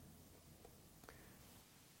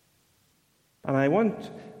And I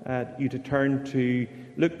want you to turn to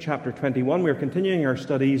Luke chapter 21. We're continuing our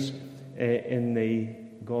studies in the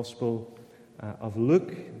Gospel of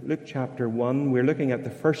Luke. Luke chapter 1. We're looking at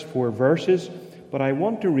the first 4 verses, but I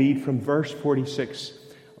want to read from verse 46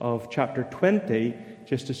 of chapter 20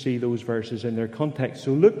 just to see those verses in their context.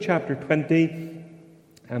 So Luke chapter 20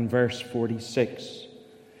 and verse 46.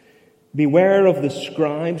 Beware of the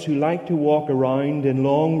scribes who like to walk around in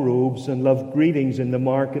long robes and love greetings in the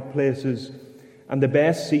marketplaces and the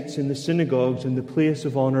best seats in the synagogues and the place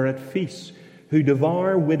of honor at feasts, who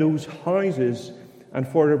devour widows' houses and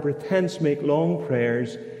for a pretense make long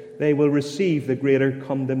prayers. They will receive the greater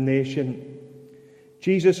condemnation.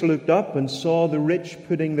 Jesus looked up and saw the rich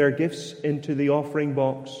putting their gifts into the offering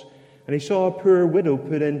box, and he saw a poor widow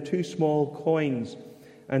put in 2 small coins.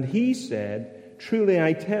 And he said, "Truly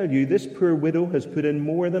I tell you, this poor widow has put in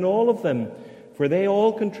more than all of them, for they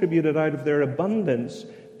all contributed out of their abundance,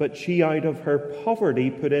 but she out of her poverty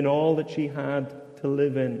put in all that she had to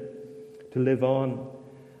live on."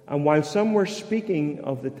 And while some were speaking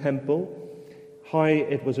of the temple, how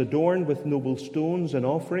it was adorned with noble stones and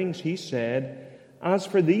offerings, he said, "As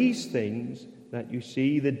for these things that you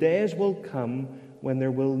see, the days will come when there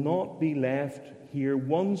will not be left here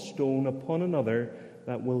one stone upon another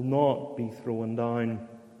that will not be thrown down."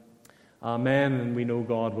 Amen. And we know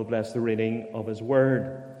God will bless the reading of His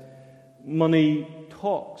Word. Money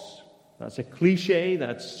talks. That's a cliche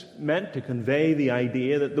that's meant to convey the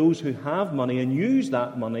idea that those who have money and use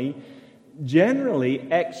that money generally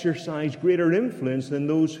exercise greater influence than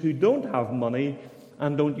those who don't have money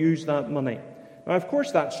and don't use that money. Now, of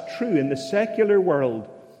course, that's true in the secular world.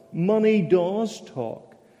 Money does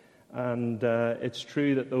talk. And it's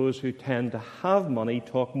true that those who tend to have money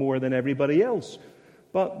talk more than everybody else.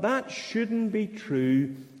 But that shouldn't be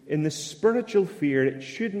true in the spiritual sphere. It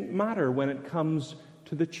shouldn't matter when it comes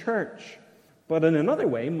to the church. But in another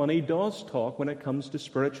way, money does talk when it comes to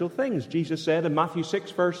spiritual things. Jesus said in Matthew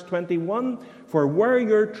 6, verse 21, "For where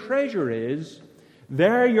your treasure is,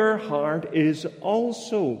 there your heart is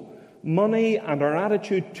also." Money and our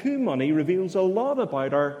attitude to money reveals a lot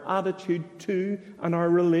about our attitude to and our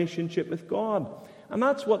relationship with God. And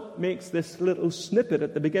that's what makes this little snippet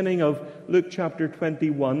at the beginning of Luke chapter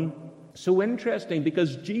 21 so interesting,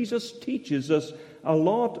 because Jesus teaches us a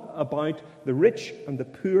lot about the rich and the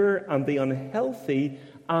poor and the unhealthy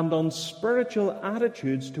and unspiritual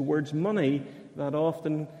attitudes towards money that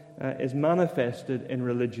often is manifested in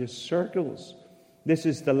religious circles. This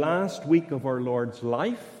is the last week of our Lord's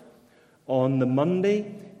life. On the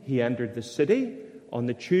Monday, he entered the city. On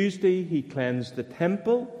the Tuesday, he cleansed the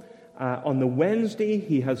temple. On the Wednesday,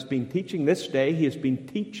 he has been teaching. This day, he has been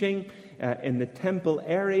teaching in the temple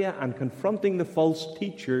area and confronting the false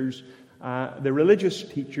teachers, the religious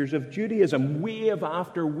teachers of Judaism. Wave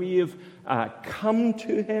after wave come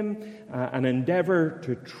to him and endeavor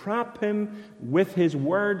to trap him with his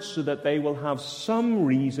words so that they will have some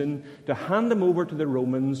reason to hand him over to the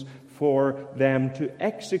Romans for them to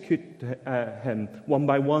execute him. One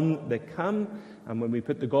by one they come, and when we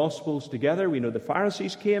put the Gospels together, we know the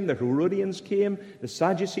Pharisees came, the Herodians came, the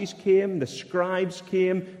Sadducees came, the scribes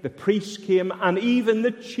came, the priests came, and even the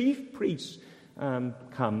chief priests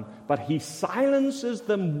come. But he silences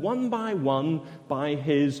them one by one by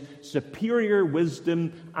his superior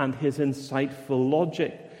wisdom and his insightful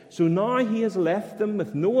logic. So now he has left them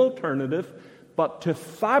with no alternative but to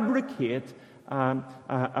fabricate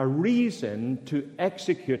a reason to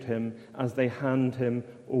execute him as they hand him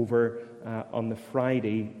over on the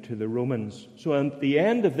Friday to the Romans. So at the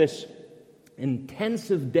end of this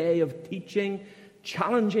intensive day of teaching,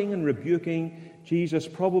 challenging and rebuking, Jesus,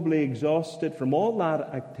 probably exhausted from all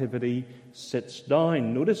that activity, sits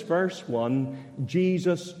down. Notice verse 1,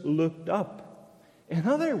 Jesus looked up. In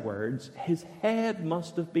other words, his head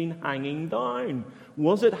must have been hanging down.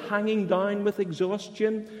 Was it hanging down with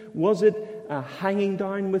exhaustion? Was it hanging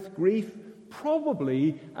down with grief?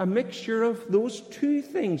 Probably a mixture of those two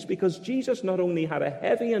things, because Jesus not only had a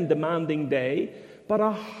heavy and demanding day, but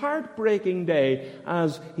a heartbreaking day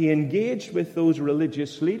as he engaged with those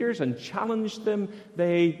religious leaders and challenged them.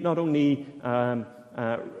 They not only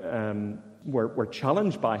were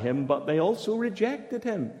challenged by him, but they also rejected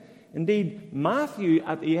him. Indeed, Matthew,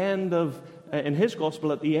 at the end of in his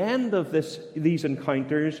gospel, at the end of these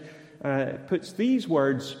encounters, puts these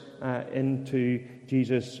words into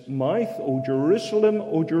Jesus' mouth: O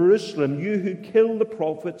Jerusalem, you who kill the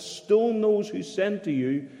prophets, stone those who sent to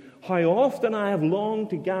you. How often I have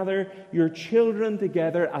longed to gather your children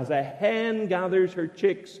together as a hen gathers her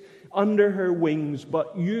chicks under her wings,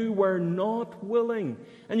 but you were not willing.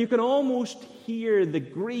 And you can almost hear the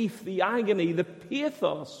grief, the agony, the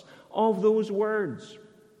pathos of those words.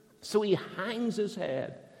 So he hangs his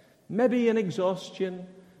head, maybe in exhaustion,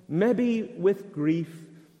 maybe with grief,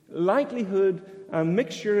 likelihood, a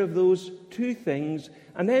mixture of those two things,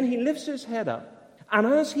 and then he lifts his head up. And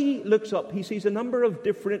as he looks up, he sees a number of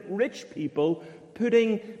different rich people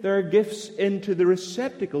putting their gifts into the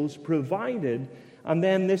receptacles provided, and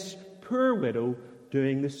then this poor widow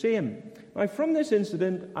doing the same. Now, from this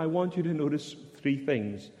incident, I want you to notice three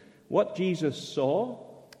things: what Jesus saw,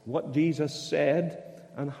 what Jesus said,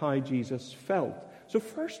 and how Jesus felt. So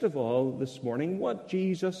first of all, this morning, what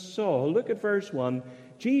Jesus saw. Look at verse 1.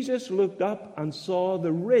 Jesus looked up and saw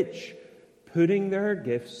the rich putting their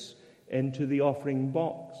gifts into the offering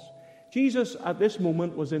box. Jesus, at this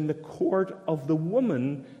moment, was in the court of the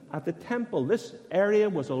woman at the temple. This area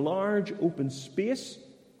was a large open space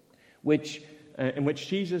in which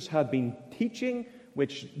Jesus had been teaching,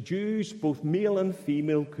 which Jews, both male and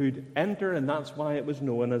female, could enter, and that's why it was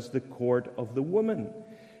known as the court of the woman.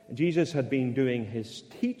 Jesus had been doing his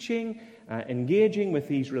teaching, engaging with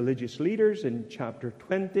these religious leaders in chapter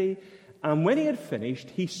 20, and when he had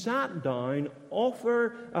finished, he sat down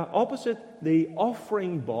opposite the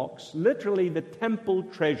offering box, literally the temple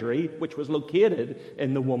treasury, which was located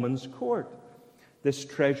in the woman's court. This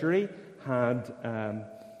treasury had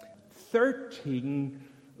 13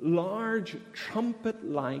 large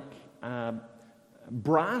trumpet-like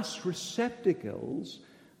brass receptacles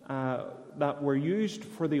that were used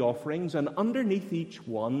for the offerings, and underneath each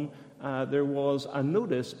one there was a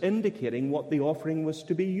notice indicating what the offering was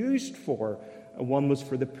to be used for. One was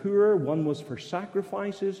for the poor, one was for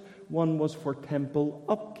sacrifices, one was for temple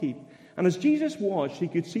upkeep. And as Jesus watched, he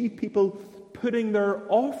could see people putting their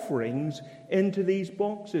offerings into these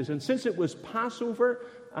boxes. And since it was Passover,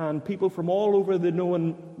 and people from all over the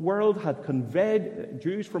known world had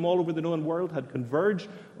Jews from all over the known world had converged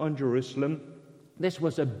on Jerusalem, this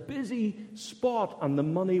was a busy spot, and the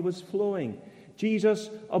money was flowing. Jesus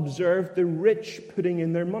observed the rich putting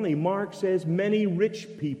in their money. Mark says many rich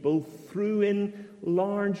people threw in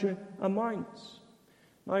large amounts.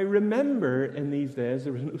 Now, remember, in these days,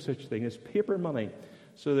 there was no such thing as paper money.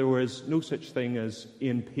 So there was no such thing as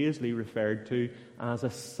Ian Paisley referred to as a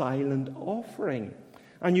silent offering.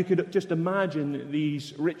 And you could just imagine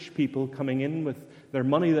these rich people coming in with their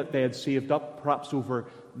money that they had saved up, perhaps over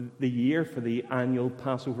the year for the annual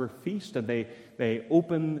Passover feast, and they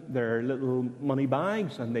open their little money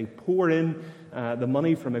bags and they pour in the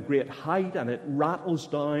money from a great height, and it rattles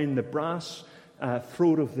down the brass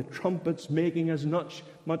throat of the trumpets, making as much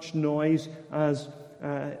noise as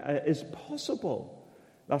is possible.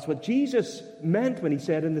 That's what Jesus meant when he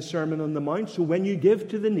said in the Sermon on the Mount, so when you give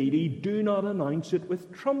to the needy, do not announce it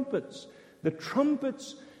with trumpets. The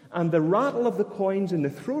trumpets and the rattle of the coins in the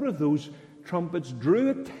throat of those trumpets drew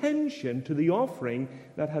attention to the offering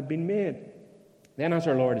that had been made. Then, as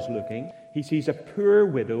our Lord is looking, he sees a poor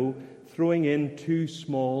widow throwing in 2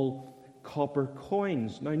 small copper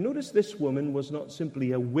coins. Now, notice this woman was not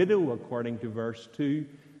simply a widow, according to verse 2.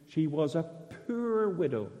 She was a poor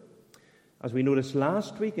widow. As we noticed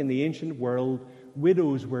last week, in the ancient world,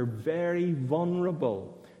 widows were very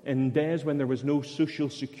vulnerable. In days when there was no social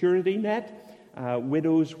security net,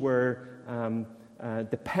 widows were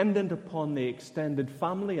dependent upon the extended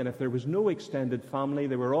family, and if there was no extended family,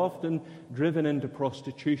 they were often driven into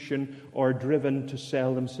prostitution or driven to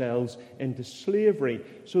sell themselves into slavery.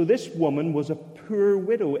 So this woman was a poor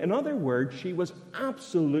widow. In other words, she was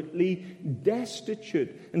absolutely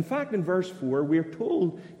destitute. In fact, in verse 4, we're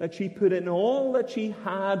told that she put in all that she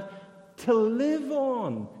had to live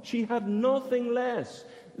on. She had nothing less.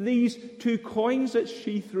 These 2 coins that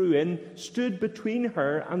she threw in stood between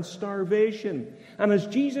her and starvation. And as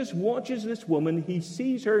Jesus watches this woman, he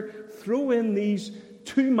sees her throw in these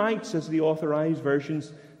 2 mites, as the Authorized Version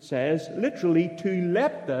says, literally 2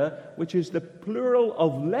 lepta, which is the plural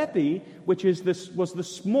of lepi, which was the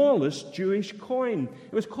smallest Jewish coin.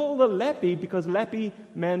 It was called a lepi because lepi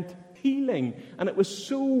meant peeling, and it was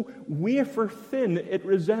so wafer thin it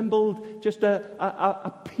resembled just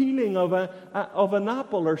a peeling of an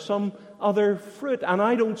apple or some other fruit. And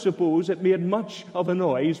I don't suppose it made much of a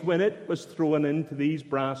noise when it was thrown into these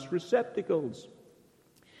brass receptacles.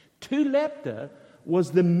 2 lepta was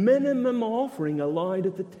the minimum offering allowed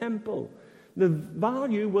at the temple. The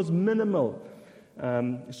value was minimal.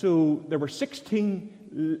 So there were 16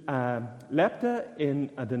 lepta in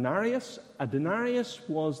a denarius. A denarius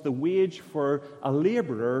was the wage for a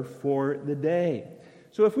laborer for the day.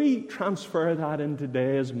 So if we transfer that into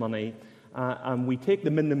today's money, and we take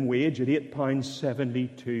the minimum wage at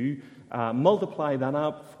 £8.72, multiply that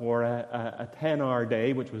up for a 10-hour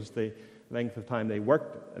day, which was the length of time they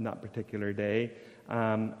worked in that particular day,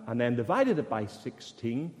 and then divided it by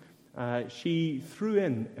 16, she threw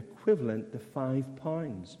in equivalent to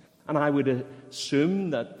 £5. And I would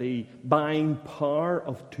assume that the buying power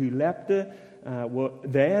of 2 lepta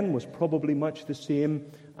then was probably much the same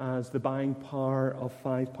as the buying power of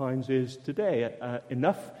 £5 is today.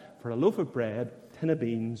 Enough for a loaf of bread, tin of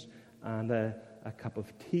beans, and a cup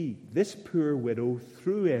of tea. This poor widow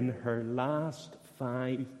threw in her last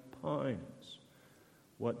 £5.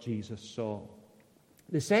 What Jesus saw.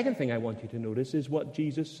 The second thing I want you to notice is what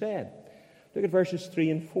Jesus said. Look at verses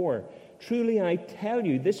 3 and 4. Truly I tell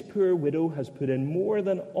you, this poor widow has put in more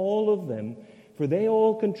than all of them, for they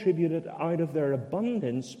all contributed out of their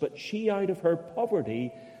abundance, but she out of her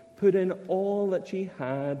poverty put in all that she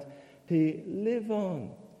had to live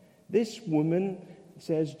on. This woman,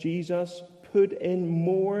 says Jesus, put in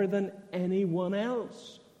more than anyone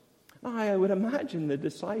else. Now, I would imagine the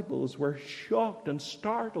disciples were shocked and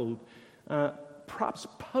startled, perhaps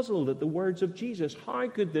puzzled at the words of Jesus. How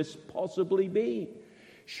could this possibly be?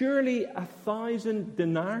 Surely 1,000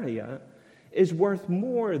 denarii is worth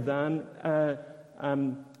more than,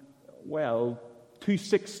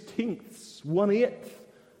 2/16, 1/8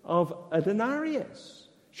 of a denarius.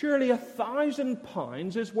 Surely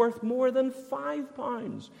 £1,000 is worth more than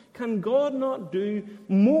 £5. Can God not do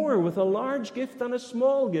more with a large gift than a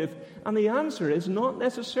small gift? And the answer is not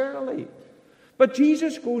necessarily. But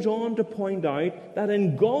Jesus goes on to point out that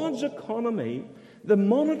in God's economy, the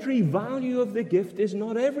monetary value of the gift is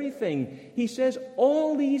not everything. He says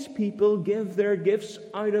all these people give their gifts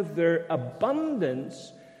out of their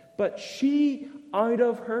abundance, but she out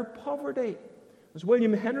of her poverty. As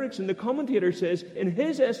William Hendrickson, the commentator, says, in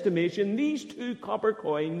his estimation, these 2 copper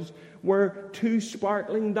coins were 2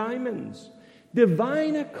 sparkling diamonds.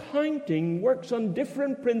 Divine accounting works on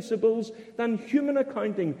different principles than human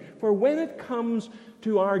accounting. For when it comes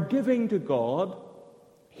to our giving to God,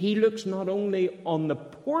 He looks not only on the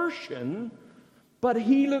portion, but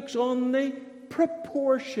He looks on the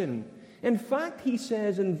proportion. In fact, He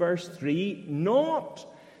says in verse 3, not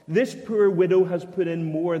this poor widow has put in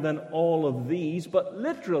more than all of these, but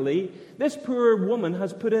literally, this poor woman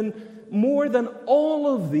has put in more than all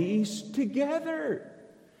of these together.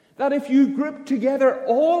 That if you group together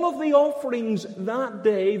all of the offerings that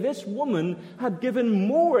day, this woman had given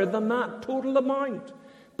more than that total amount.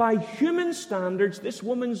 By human standards, this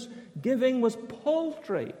woman's giving was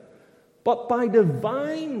paltry. But by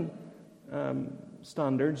divine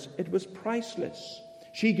standards, it was priceless.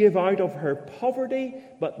 She gave out of her poverty,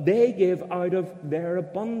 but they gave out of their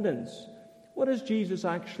abundance. What is Jesus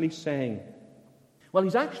actually saying? Well,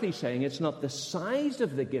 He's actually saying it's not the size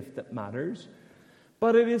of the gift that matters,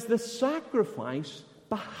 but it is the sacrifice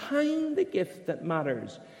behind the gift that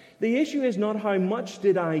matters. The issue is not how much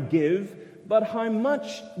did I give, but how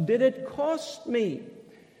much did it cost me?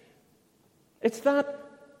 It's that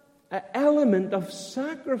element of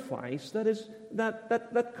sacrifice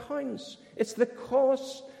that counts. It's the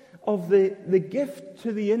cost of the gift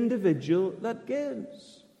to the individual that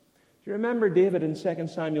gives. Do you remember David in 2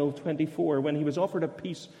 Samuel 24 when he was offered a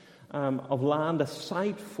piece of land, a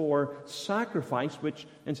site for sacrifice, which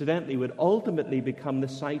incidentally would ultimately become the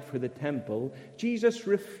site for the temple? Jesus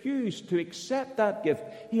refused to accept that gift.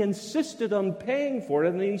 He insisted on paying for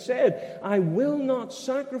it, and he said, I will not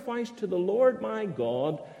sacrifice to the Lord my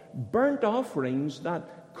God burnt offerings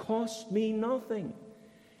that cost me nothing.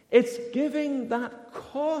 It's giving that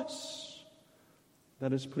costs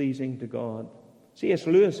that is pleasing to God. C.S.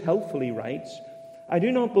 Lewis helpfully writes, I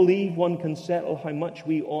do not believe one can settle how much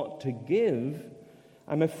we ought to give.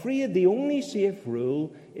 I'm afraid the only safe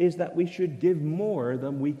rule is that we should give more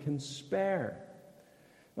than we can spare.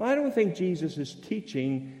 Now, I don't think Jesus is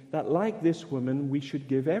teaching that, like this woman, we should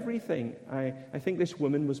give everything. I think this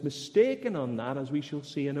woman was mistaken on that, as we shall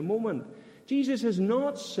see in a moment. Jesus is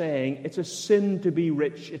not saying it's a sin to be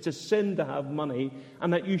rich, it's a sin to have money,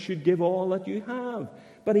 and that you should give all that you have.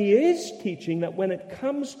 But He is teaching that when it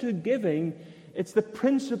comes to giving, it's the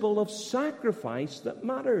principle of sacrifice that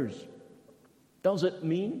matters. Does it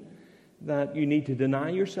mean that you need to deny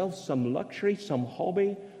yourself some luxury, some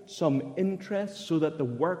hobby, some interest, so that the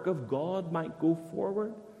work of God might go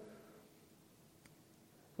forward?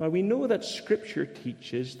 Now, we know that Scripture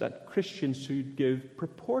teaches that Christians should give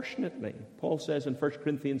proportionately. Paul says in 1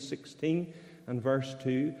 Corinthians 16 and verse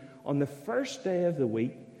 2, on the first day of the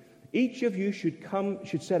week, each of you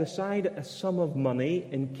should set aside a sum of money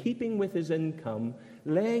in keeping with his income,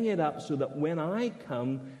 laying it up so that when I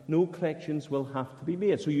come, no collections will have to be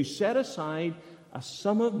made. So you set aside a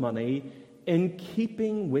sum of money in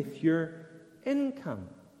keeping with your income.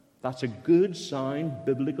 That's a good, sound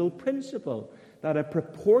biblical principle, that a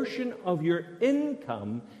proportion of your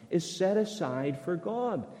income is set aside for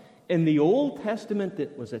God. In the Old Testament,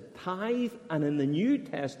 it was a tithe, and in the New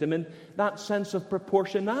Testament, that sense of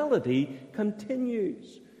proportionality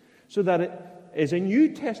continues. So that it is a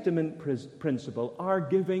New Testament principle. Our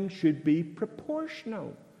giving should be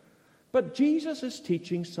proportional. But Jesus is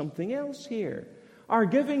teaching something else here. Our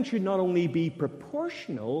giving should not only be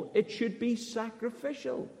proportional, it should be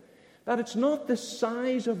sacrificial. That it's not the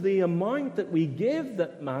size of the amount that we give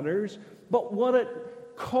that matters, but what it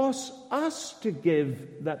costs us to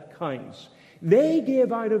give that counts. They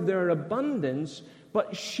gave out of their abundance,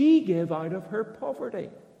 but she gave out of her poverty.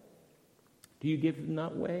 Do you give in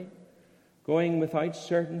that way? Going without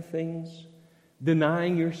certain things,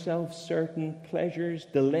 denying yourself certain pleasures,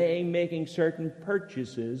 delaying making certain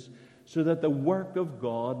purchases so that the work of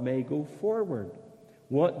God may go forward.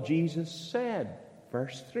 What Jesus said,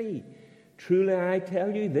 verse 3, "Truly I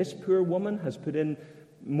tell you, this poor woman has put in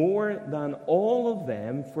more than all of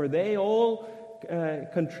them, for they all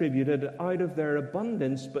contributed out of their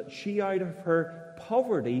abundance, but she out of her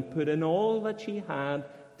poverty put in all that she had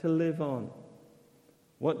to live on."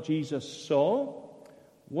 What Jesus saw,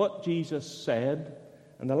 what Jesus said,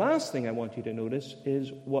 and the last thing I want you to notice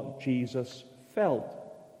is what Jesus felt.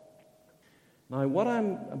 Now, what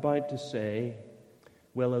I'm about to say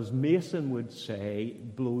will, as Mason would say,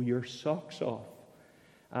 blow your socks off.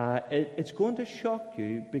 It's going to shock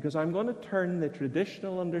you, because I'm going to turn the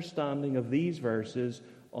traditional understanding of these verses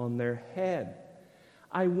on their head.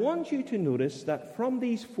 I want you to notice that from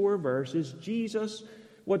these 4 verses,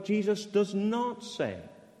 what Jesus does not say.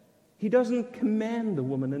 He doesn't commend the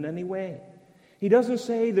woman in any way. He doesn't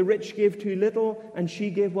say the rich gave too little and she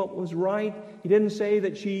gave what was right. He didn't say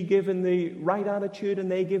that she gave in the right attitude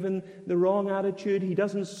and they gave in the wrong attitude. He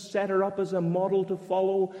doesn't set her up as a model to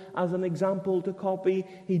follow, as an example to copy.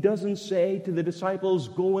 He doesn't say to the disciples,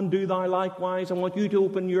 "Go and do thou likewise. I want you to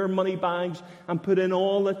open your money bags and put in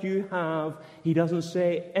all that you have." He doesn't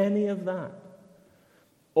say any of that.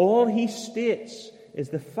 All he states is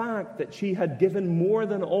the fact that she had given more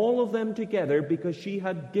than all of them together because she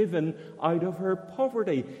had given out of her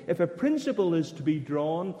poverty. If a principle is to be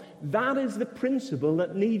drawn, that is the principle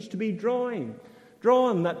that needs to be drawn.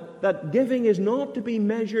 That giving is not to be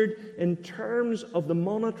measured in terms of the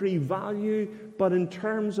monetary value, but in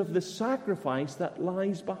terms of the sacrifice that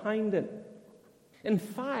lies behind it. In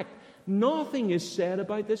fact, nothing is said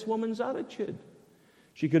about this woman's attitude.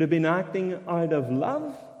 She could have been acting out of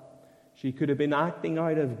love. She could have been acting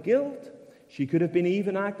out of guilt. She could have been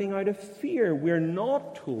even acting out of fear. We're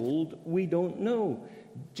not told. We don't know.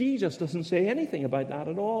 Jesus doesn't say anything about that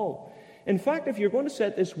at all. In fact, if you're going to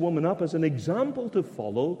set this woman up as an example to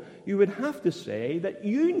follow, you would have to say that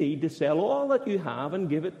you need to sell all that you have and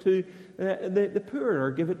give it to the poor,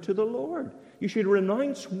 or give it to the Lord. You should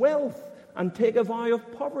renounce wealth and take a vow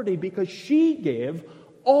of poverty, because she gave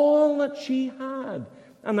all that she had.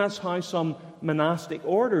 And that's how some monastic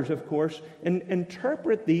orders, of course,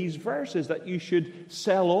 interpret these verses, that you should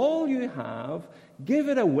sell all you have, give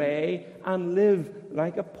it away, and live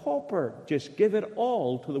like a pauper. Just give it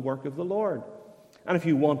all to the work of the Lord. And if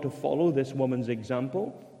you want to follow this woman's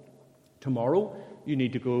example, tomorrow you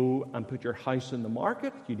need to go and put your house in the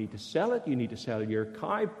market. You need to sell it. You need to sell your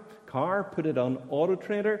car, put it on Auto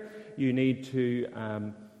Trader. You need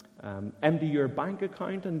to empty your bank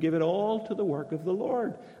account and give it all to the work of the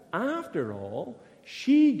Lord. After all,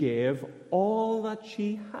 she gave all that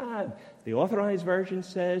she had. The Authorized Version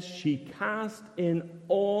says she cast in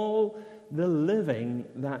all the living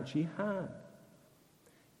that she had.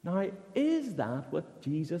 Now, is that what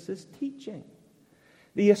Jesus is teaching?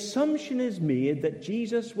 The assumption is made that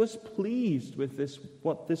Jesus was pleased with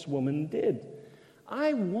what this woman did.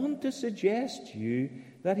 I want to suggest to you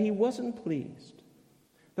that he wasn't pleased.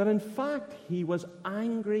 That in fact he was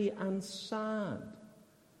angry and sad.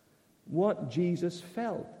 What Jesus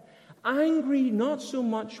felt. Angry not so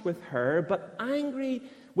much with her, but angry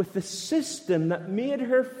with the system that made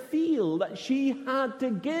her feel that she had to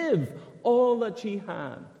give all that she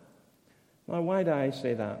had. Now, why do I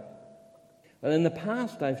say that? Well, in the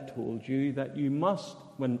past I've told you that you must,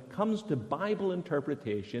 when it comes to Bible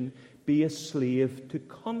interpretation, be a slave to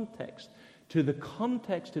context. To the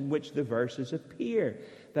context in which the verses appear.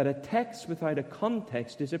 That a text without a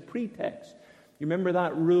context is a pretext. You remember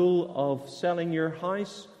that rule of selling your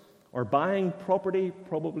house or buying property,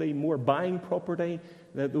 probably more buying property,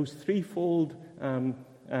 those threefold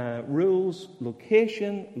rules: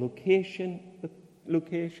 location, location,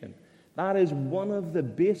 location. That is one of the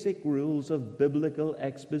basic rules of biblical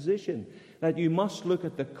exposition, that you must look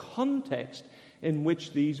at the context in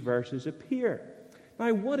which these verses appear.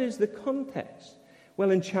 Now, what is the context?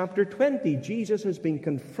 Well, in chapter 20, Jesus has been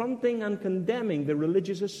confronting and condemning the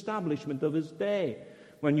religious establishment of his day.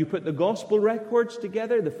 When you put the gospel records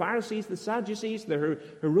together, the Pharisees, the Sadducees, the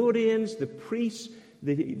Herodians, the priests,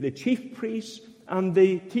 the chief priests, and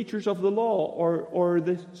the teachers of the law, or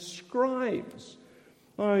the scribes.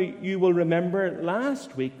 Now, you will remember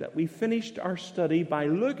last week that we finished our study by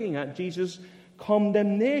looking at Jesus'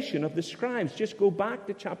 condemnation of the scribes. Just go back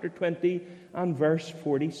to chapter 20 and verse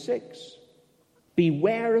 46.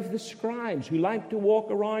 Beware of the scribes who like to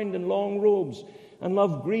walk around in long robes and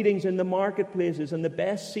love greetings in the marketplaces and the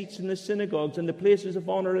best seats in the synagogues and the places of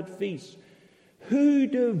honor at feasts, who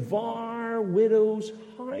devour widows'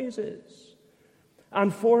 houses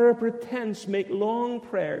and for a pretense make long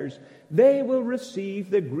prayers. They will receive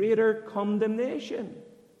the greater condemnation.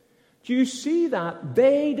 Do you see that?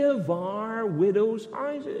 They devour widows'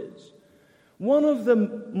 houses. One of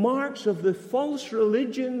the marks of the false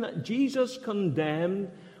religion that Jesus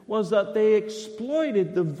condemned was that they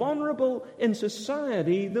exploited the vulnerable in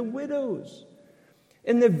society, the widows.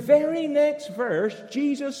 In the very next verse,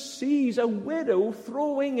 Jesus sees a widow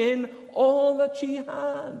throwing in all that she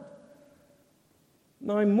had.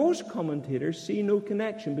 Now, most commentators see no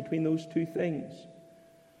connection between those two things.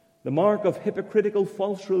 The mark of hypocritical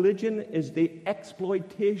false religion is the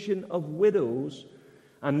exploitation of widows.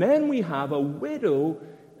 And then we have a widow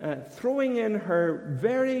throwing in her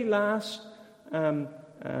very last bit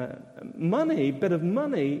of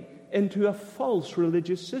money into a false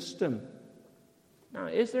religious system. Now,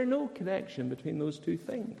 is there no connection between those two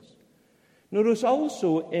things? Notice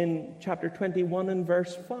also in chapter 21 and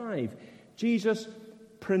verse 5, Jesus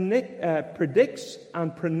predicts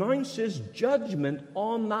and pronounces judgment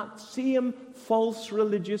on that same false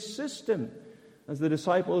religious system. As the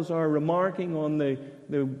disciples are remarking on the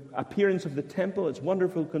appearance of the temple, its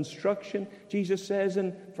wonderful construction, Jesus says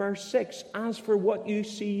in verse 6, "As for what you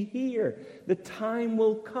see here, the time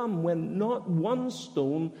will come when not one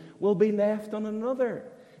stone will be left on another."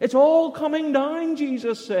 It's all coming down,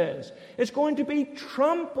 Jesus says. It's going to be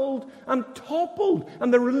trampled and toppled.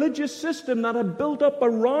 And the religious system that had built up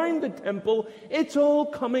around the temple, it's all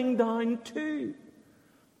coming down too.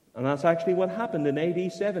 And that's actually what happened in AD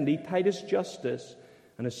 70. Titus Justus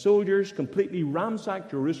and his soldiers completely ransacked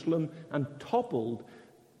Jerusalem and toppled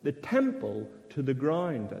the temple to the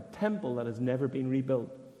ground, a temple that has never been rebuilt.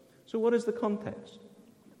 So what is the context?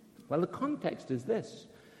 Well, the context is this.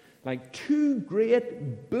 Like two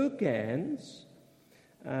great bookends,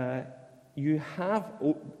 you have,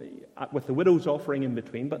 with the widow's offering in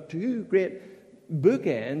between, but two great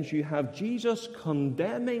bookends, you have Jesus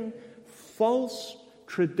condemning false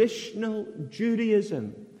traditional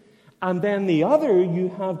Judaism. And then the other, you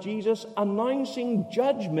have Jesus announcing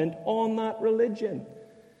judgment on that religion.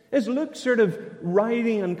 Is Luke sort of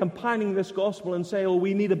writing and compiling this gospel and say, oh,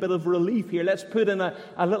 we need a bit of relief here. Let's put in a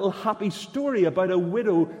little happy story about a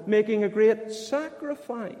widow making a great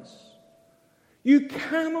sacrifice. You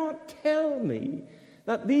cannot tell me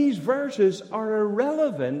that these verses are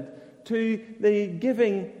irrelevant to the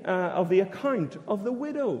giving of the account of the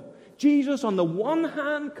widow. Jesus, on the one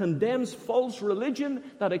hand, condemns false religion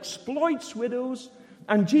that exploits widows.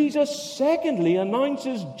 And Jesus, secondly,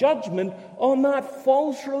 announces judgment on that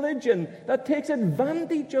false religion that takes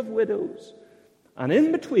advantage of widows. And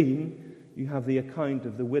in between, you have the account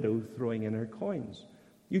of the widow throwing in her coins.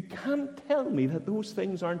 You can't tell me that those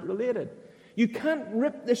things aren't related. You can't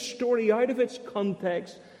rip this story out of its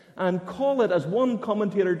context and call it, as one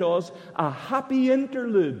commentator does, a happy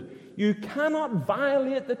interlude. You cannot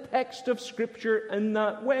violate the text of Scripture in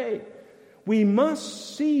that way. We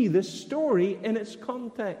must see the story in its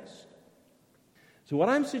context. So what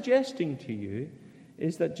I'm suggesting to you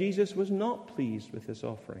is that Jesus was not pleased with this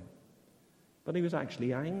offering, but he was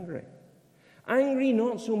actually angry. Angry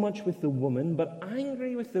not so much with the woman, but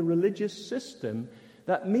angry with the religious system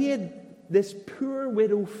that made this poor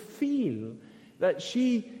widow feel that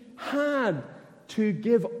she had to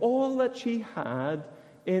give all that she had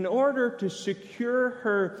in order to secure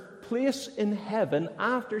her place in heaven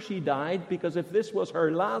after she died, because if this was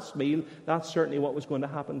her last meal, that's certainly what was going to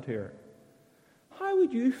happen to her. How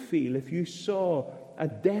would you feel if you saw a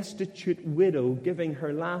destitute widow giving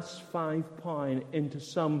her last £5 into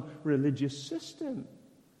some religious system?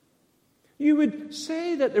 You would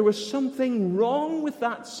say that there was something wrong with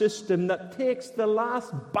that system that takes the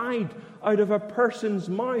last bite out of a person's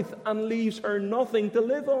mouth and leaves her nothing to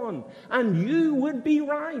live on. And you would be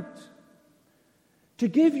right. To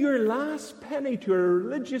give your last penny to a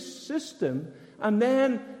religious system and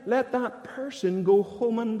then let that person go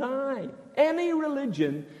home and die. Any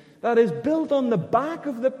religion that is built on the back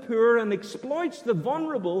of the poor and exploits the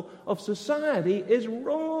vulnerable of society is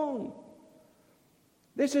wrong.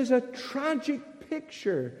 This is a tragic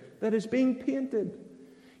picture that is being painted.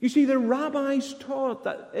 You see, the rabbis taught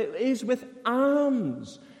that it is with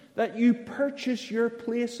alms that you purchase your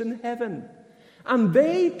place in heaven. And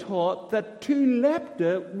they taught that 2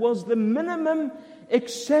 lepta was the minimum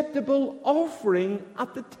acceptable offering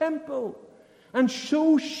at the temple. And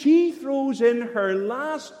so she throws in her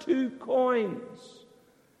last 2 coins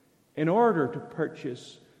in order to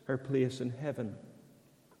purchase her place in heaven.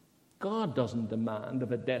 God doesn't demand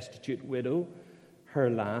of a destitute widow her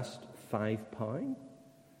last £5.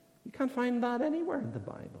 You can't find that anywhere in the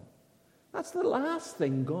Bible. That's the last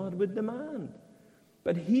thing God would demand.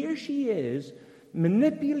 But here she is,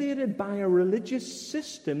 manipulated by a religious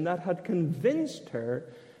system that had convinced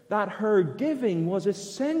her that her giving was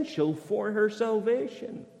essential for her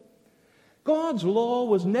salvation. God's law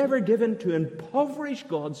was never given to impoverish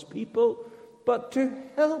God's people, but to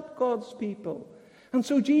help God's people. And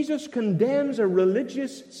so Jesus condemns a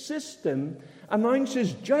religious system,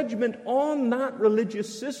 announces judgment on that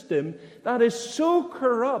religious system that is so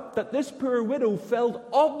corrupt that this poor widow felt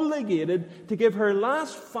obligated to give her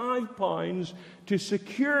last £5 to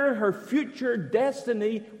secure her future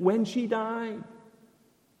destiny when she died.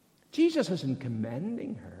 Jesus isn't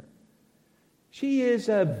commending her. She is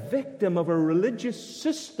a victim of a religious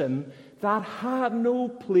system that had no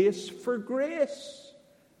place for grace.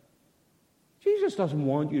 Jesus doesn't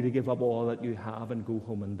want you to give up all that you have and go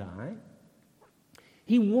home and die.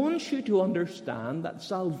 He wants you to understand that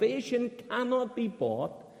salvation cannot be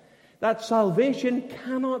bought, that salvation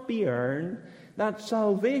cannot be earned, that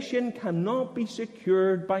salvation cannot be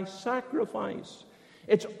secured by sacrifice.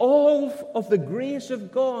 It's all of the grace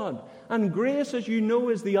of God. And grace, as you know,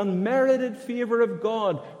 is the unmerited favor of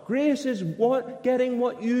God. Grace is getting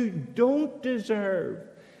what you don't deserve.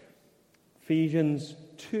 Ephesians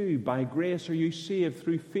 2, by grace are you saved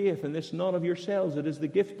through faith, and this not of yourselves, it is the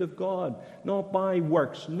gift of God, not by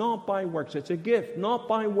works, not by works. It's a gift, not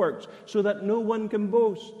by works, so that no one can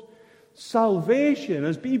boast. Salvation,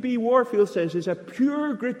 as B.B. Warfield says, is a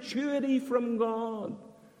pure gratuity from God.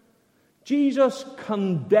 Jesus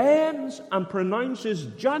condemns and pronounces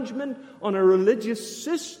judgment on a religious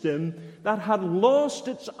system that had lost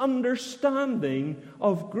its understanding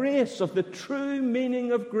of grace, of the true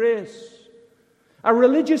meaning of grace. A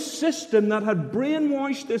religious system that had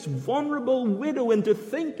brainwashed this vulnerable widow into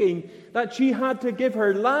thinking that she had to give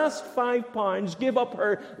her last £5, give up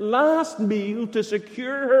her last meal to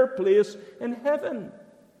secure her place in heaven.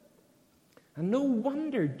 And no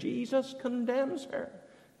wonder Jesus condemns her,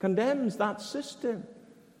 condemns that system.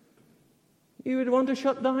 You would want to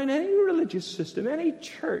shut down any religious system, any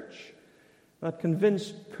church that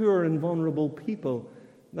convinced poor and vulnerable people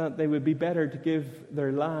that they would be better to give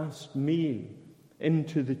their last meal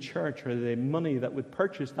into the church, or the money that would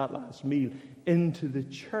purchase that last meal into the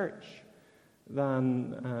church,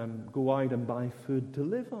 than go out and buy food to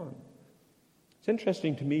live on. It's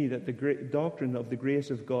interesting to me that the great doctrine of the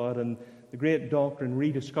grace of God and the great doctrine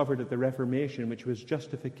rediscovered at the Reformation, which was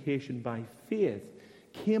justification by faith,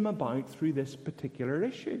 came about through this particular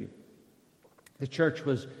issue. The church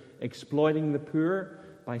was exploiting the poor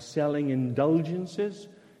by selling indulgences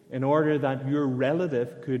in order that your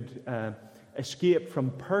relative could escape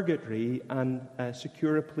from purgatory and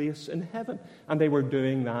secure a place in heaven. And they were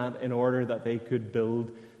doing that in order that they could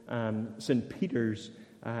build St. Peter's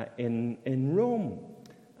in Rome,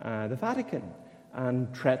 the Vatican.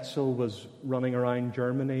 And Tetzel was running around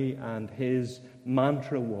Germany, and his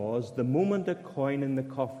mantra was, the moment a coin in the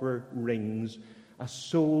coffer rings, a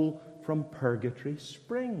soul from purgatory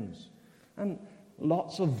springs. And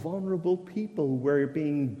lots of vulnerable people were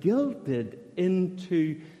being guilted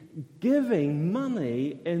into giving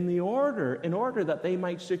money in order that they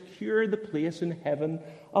might secure the place in heaven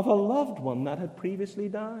of a loved one that had previously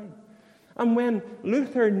died. And when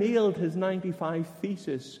Luther nailed his 95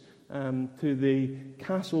 Theses to the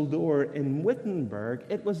castle door in Wittenberg,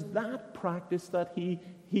 it was that practice that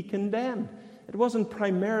he condemned. It wasn't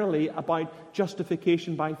primarily about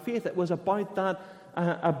justification by faith. It was about that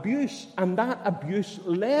abuse, and that abuse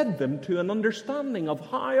led them to an understanding of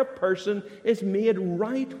how a person is made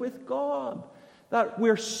right with God, that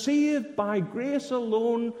we're saved by grace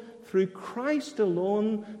alone, through Christ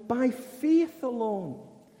alone, by faith alone.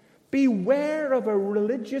 Beware of a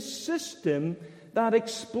religious system that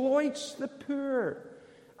exploits the poor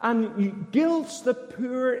and guilts the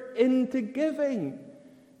poor into giving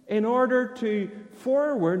in order to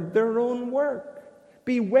forward their own work.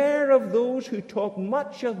 Beware of those who talk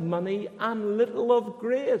much of money and little of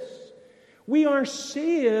grace. We are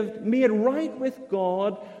saved, made right with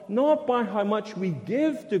God, not by how much we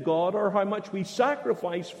give to God or how much we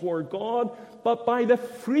sacrifice for God, but by the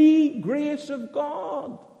free grace of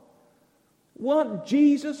God. What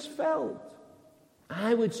Jesus felt.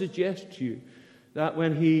 I would suggest to you that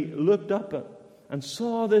when he looked up and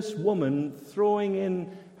saw this woman throwing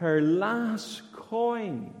in her last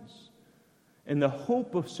coins in the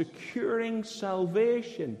hope of securing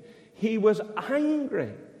salvation, he was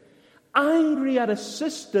angry. Angry at a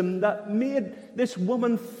system that made this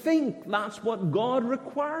woman think that's what God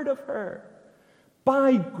required of her.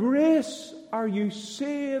 By grace are you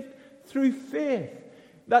saved through faith.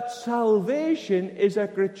 That salvation is a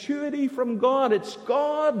gratuity from God. It's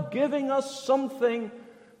God giving us something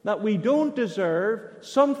that we don't deserve,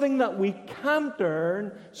 something that we can't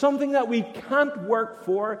earn, something that we can't work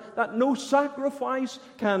for, that no sacrifice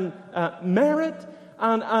can merit.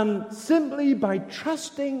 And simply by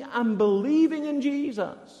trusting and believing in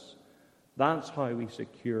Jesus, that's how we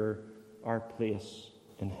secure our place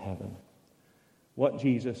in heaven. What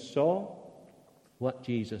Jesus saw, what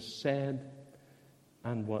Jesus said,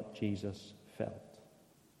 and what Jesus felt.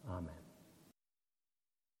 Amen.